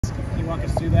walk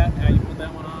us through that and how you pulled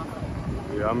that one off?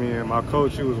 Yeah, I mean, my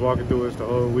coach, he was walking through us the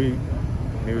whole week.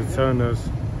 He was telling us,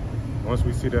 once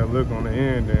we see that look on the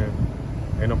end, then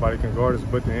ain't nobody can guard us,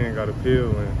 but the end got to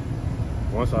peel. And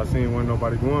once I seen wasn't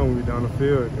nobody going, we were down the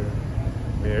field, then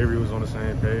me and Avery was on the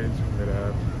same page. Made it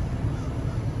happen.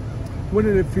 When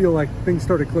did it feel like things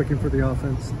started clicking for the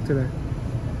offense today?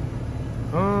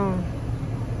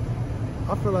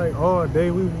 I feel like all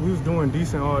day we was doing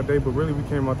decent all day, but really we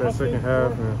came out that second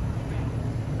half and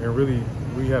really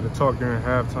we had to talk during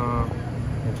halftime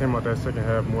and came out that second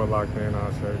half more locked in,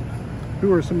 I'd say.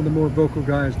 Who are some of the more vocal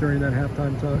guys during that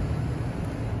halftime talk?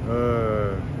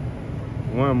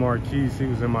 One, Marquise, he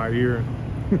was in my ear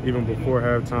even before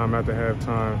halftime. After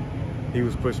halftime, he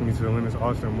was pushing me to the limits.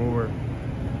 Austin Moore,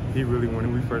 he really,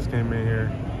 when we first came in here,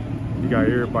 he got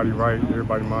everybody right,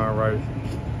 everybody mind right,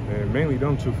 and mainly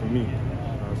them two for me,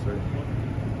 I'd say.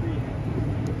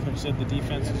 Coach said the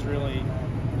defense is really,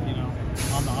 you know,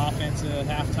 on the offense at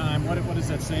halftime. What does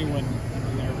that say when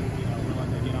they're, you know,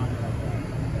 willing to get on you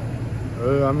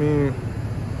like that? I mean,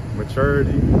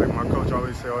 maturity. Like my coach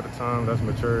always say all the time, that's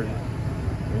maturity.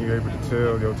 When you're able to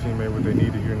tell your teammate what they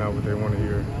need to hear, not what they want to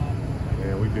hear,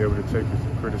 and we be able to take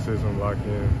criticism, lock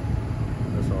in.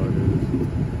 That's all it is.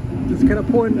 Just kind of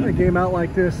pulling a game out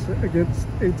like this against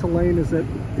Tulane, does that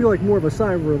feel like more of a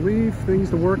sign of relief, things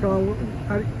to work on?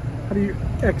 How do you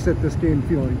exit this game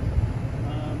feeling?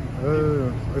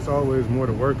 It's always more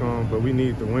to work on, but we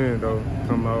need to win though.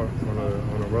 Come out on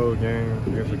a road game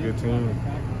against a good team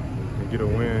and get a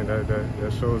win.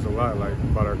 That shows a lot, like,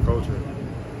 about our culture.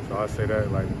 So I say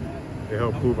that, like, it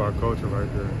helped prove our culture right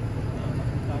there.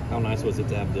 How nice was it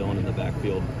to have Dylan in the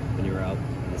backfield when you were out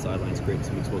on the sidelines, creating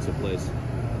some explosive plays?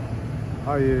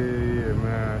 Oh yeah,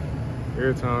 man.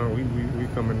 Every time we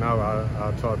coming out,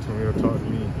 I talk to him, he'll talk to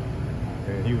me,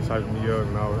 and he was hyping me up,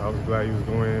 and I was glad he was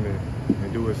going and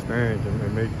do his thing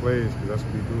and make plays, because that's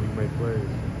what he do. He make plays.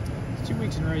 2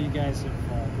 weeks in a row, you guys have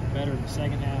been better in the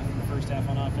second half and the first half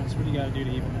on offense. What do you got to do to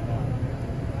even that out?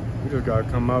 We just got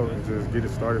to come out and just get it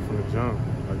started from the jump.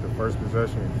 Like the first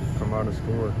possession, come out and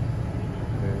score.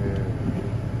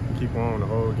 And keep on the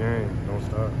whole game. Don't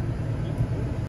stop.